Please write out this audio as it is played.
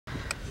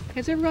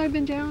Has everybody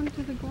been down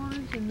to the gorge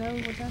and know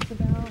what that's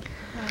about?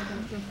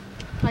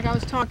 Like I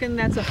was talking,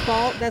 that's a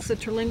fault, that's a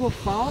trilingual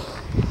fault,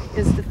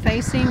 is the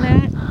facing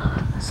that.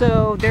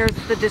 So there's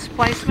the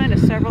displacement of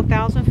several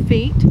thousand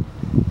feet.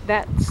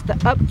 That's the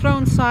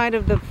upthrown side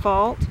of the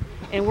fault,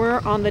 and we're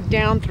on the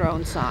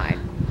downthrown side.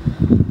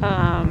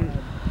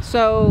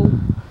 So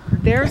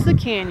there's the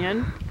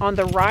canyon. On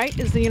the right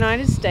is the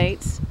United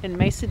States and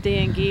Mesa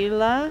de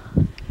Anguilla.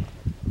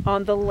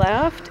 On the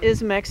left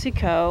is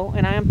Mexico,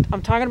 and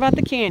I'm talking about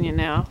the canyon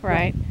now,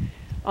 right?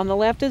 On the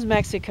left is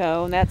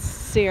Mexico, and that's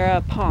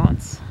Sierra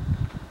Ponce.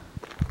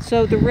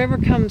 So the river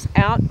comes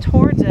out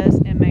towards us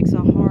and makes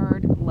a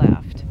hard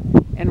left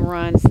and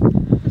runs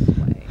this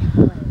way.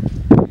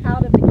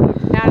 Out of the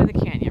canyon. Out of the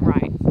canyon,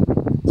 right.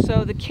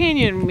 So the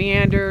canyon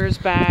meanders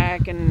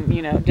back and,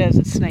 you know, does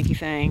its snaky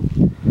thing.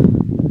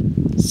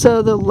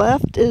 So the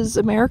left is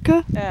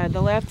America?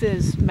 The left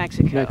is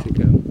Mexico.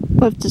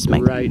 Left is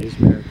Mexico. The right is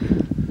America.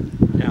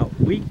 Now,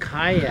 we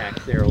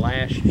kayaked there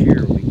last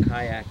year. We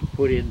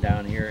put in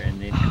down here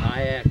and then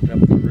kayaked up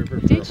the river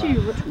for about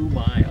 2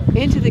 miles.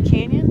 Into the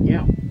canyon?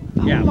 Yeah.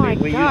 Oh yeah, my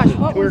we gosh, used a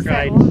what tour was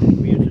that guide. like?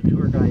 We used a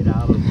tour guide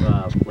out of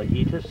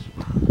Lajitas,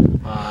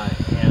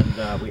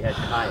 and we had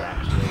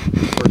kayaks,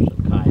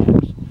 two-person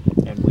kayaks,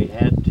 and we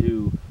had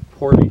to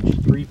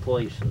portage 3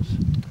 places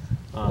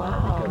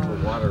because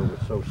the water was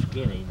so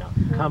skinny. Now,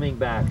 coming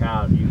back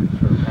out, you could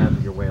sort of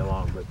paddle your way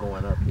along, but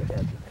going up, you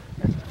had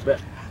to.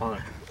 But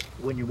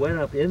when you went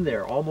up in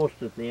there, almost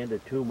at the end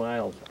of 2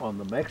 miles on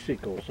the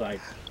Mexico side,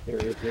 there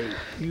is a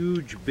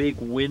huge big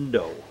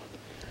window.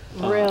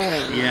 Really?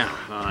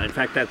 Yeah. In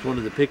fact, that's one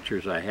of the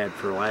pictures I had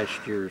for last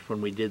year's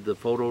when we did the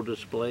photo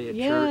display at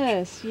church.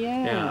 Yes.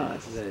 Yeah,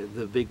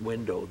 the big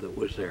window that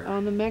was there.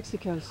 On the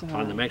Mexico side.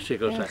 On the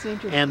Mexico That's side.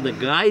 interesting. And the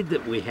guide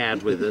that we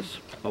had with us,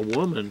 a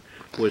woman,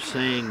 was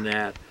saying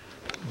that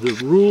the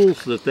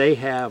rules that they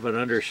have and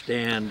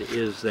understand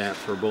is that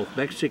for both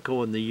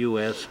Mexico and the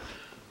U.S.,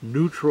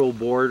 neutral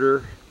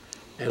border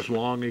as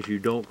long as you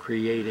don't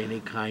create any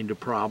kind of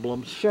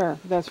problems. Sure,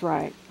 that's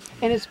right.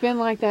 And it's been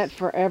like that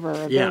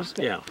forever. Yeah,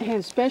 And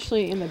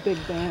especially in the Big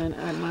Bend,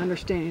 my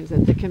understanding is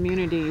that the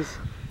communities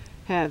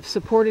have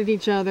supported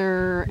each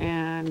other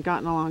and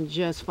gotten along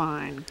just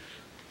fine.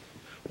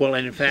 Well,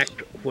 and in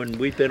fact, when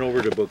we've been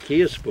over to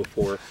Boquillas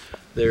before,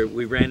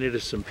 we ran into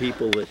some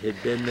people that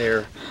had been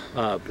there,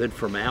 been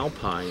from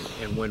Alpine,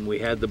 and when we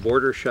had the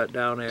border shut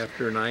down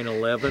after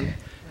 9/11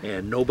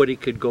 and nobody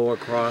could go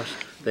across,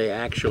 they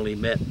actually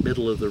met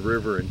middle of the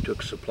river and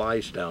took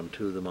supplies down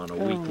to them on a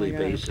weekly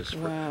basis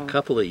for a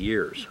couple of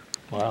years.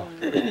 Wow.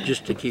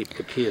 Just to keep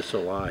Boquillas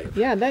alive.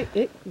 Yeah,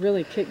 it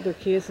really kicked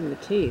Boquillas in the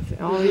teeth.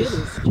 All It these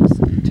is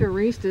just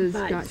touristas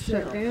by got shut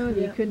itself. down.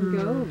 You Yeah. couldn't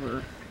go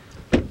over.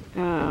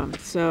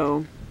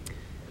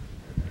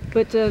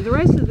 But the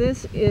rest of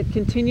this, it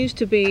continues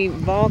to be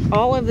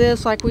all of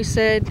this, like we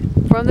said,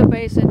 from the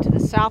basin to the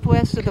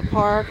southwest of the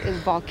park is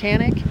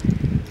volcanic.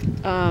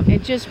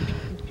 It just,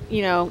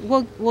 you know,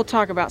 we'll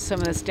talk about some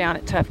of this down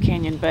at Tough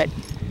Canyon, but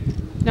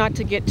not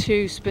to get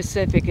too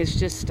specific. It's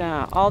just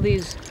all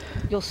these.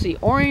 You'll see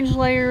orange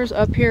layers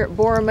up here at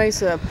Bora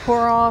Mesa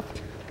Pour Off.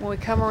 When we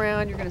come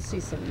around, you're going to see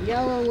some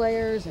yellow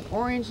layers and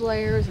orange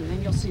layers, and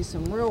then you'll see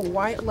some real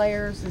white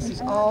layers. This is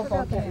all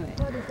volcanic.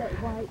 What does that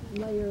white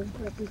layer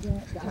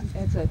represent?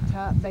 It's a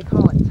tuff. They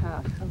call it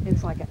tuff.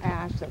 It's like an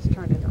ash that's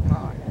turned into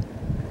rock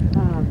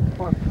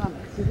or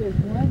pumice. So there's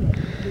one that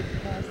we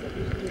passed that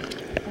was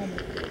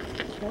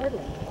just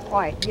startling.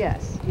 White,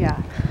 yes,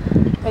 yeah.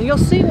 And you'll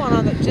see one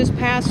on the just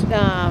past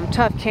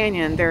Tough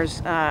Canyon.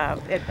 There's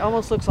it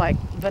almost looks like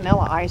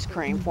vanilla ice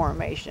cream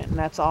formation.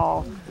 That's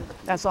all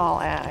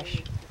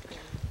ash.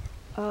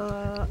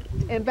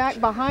 And back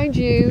behind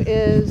you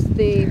is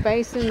the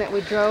basin that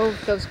we drove.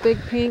 Those big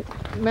pink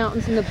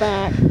mountains in the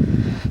back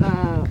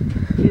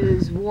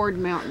is Ward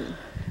Mountain.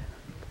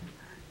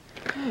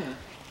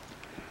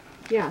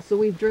 Yeah, so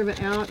we've driven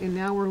out and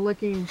now we're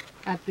looking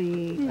at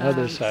the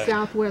Other side.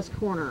 southwest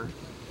corner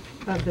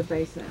of the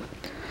basin.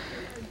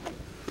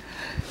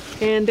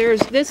 And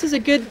this is a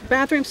good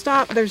bathroom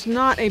stop. There's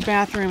not a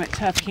bathroom at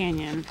Tough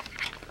Canyon.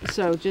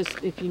 So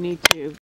just if you need to